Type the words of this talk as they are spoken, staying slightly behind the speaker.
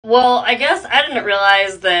Well, I guess I didn't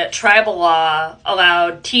realize that tribal law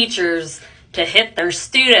allowed teachers to hit their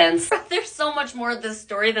students. There's so much more to this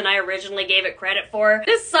story than I originally gave it credit for.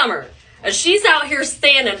 This summer, as she's out here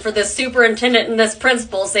standing for this superintendent and this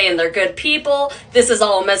principal saying they're good people, this is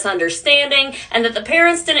all a misunderstanding, and that the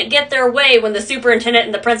parents didn't get their way when the superintendent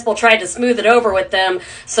and the principal tried to smooth it over with them,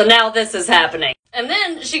 so now this is happening. And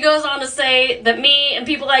then she goes on to say that me and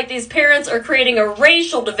people like these parents are creating a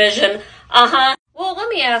racial division. Well, let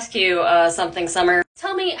me ask you something, Summer.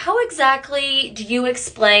 Tell me, how exactly do you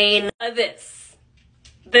explain this?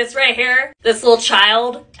 This right here? This little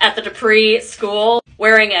child at the Dupree school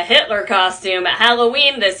wearing a Hitler costume at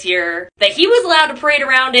Halloween this year that he was allowed to parade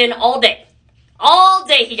around in all day. All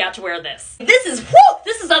day he got to wear this. This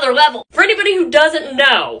is other level. For anybody who doesn't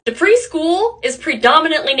know, Dupree School is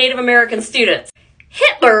predominantly Native American students.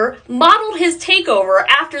 Hitler modeled his takeover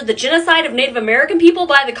after the genocide of Native American people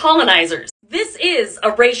by the colonizers. This is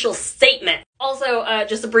a racial statement. Also,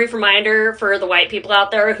 just a brief reminder for the white people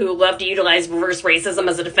out there who love to utilize reverse racism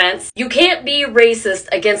as a defense. You can't be racist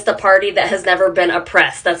against a party that has never been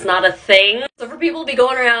oppressed. That's not a thing. So for people to be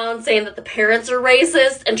going around saying that the parents are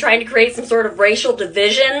racist and trying to create some sort of racial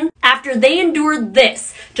division after they endured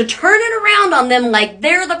this, to turn it around on them like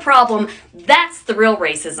they're the problem, that's the real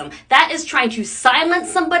racism. That is trying to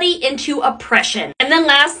silence somebody into oppression. And then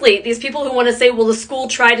lastly, these people who want to say, well, the school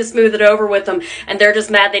tried to smooth it over with them and they're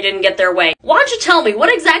just mad they didn't get their way. Why don't you tell me,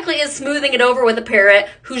 what exactly is smoothing it over with a parent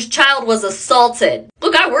whose child was assaulted?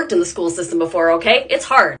 Look, I worked in the school system before, okay? It's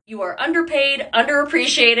hard. You are underpaid,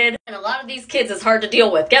 underappreciated, and a lot of these kids is hard to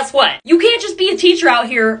deal with. Guess what? You can't just be a teacher out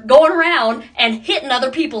here going around and hitting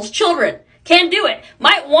other people's children. Can't do it.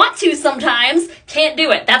 Might want to sometimes. Can't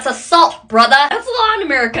do it. That's assault, brother. That's the law in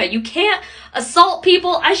America. You can't assault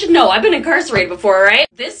people. I should know. I've been incarcerated before, right?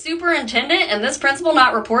 This superintendent and this principal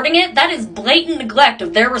not reporting it, that is blatant neglect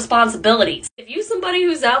of their responsibilities. If you somebody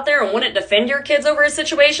who's out there and wouldn't defend your kids over a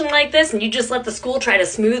situation like this and you just let the school try to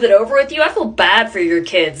smooth it over with you, I feel bad for your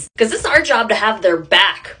kids. Because it's our job to have their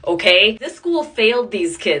back, okay? This school failed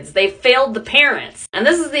these kids. They failed the parents. And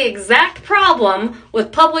this is the exact problem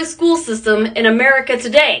with public school system in America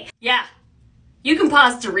today. Yeah, you can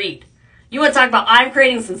pause to read. You want to talk about I'm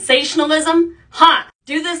creating sensationalism? Huh?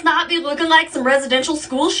 Do this not be looking like some residential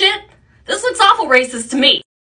school shit? This looks awful racist to me.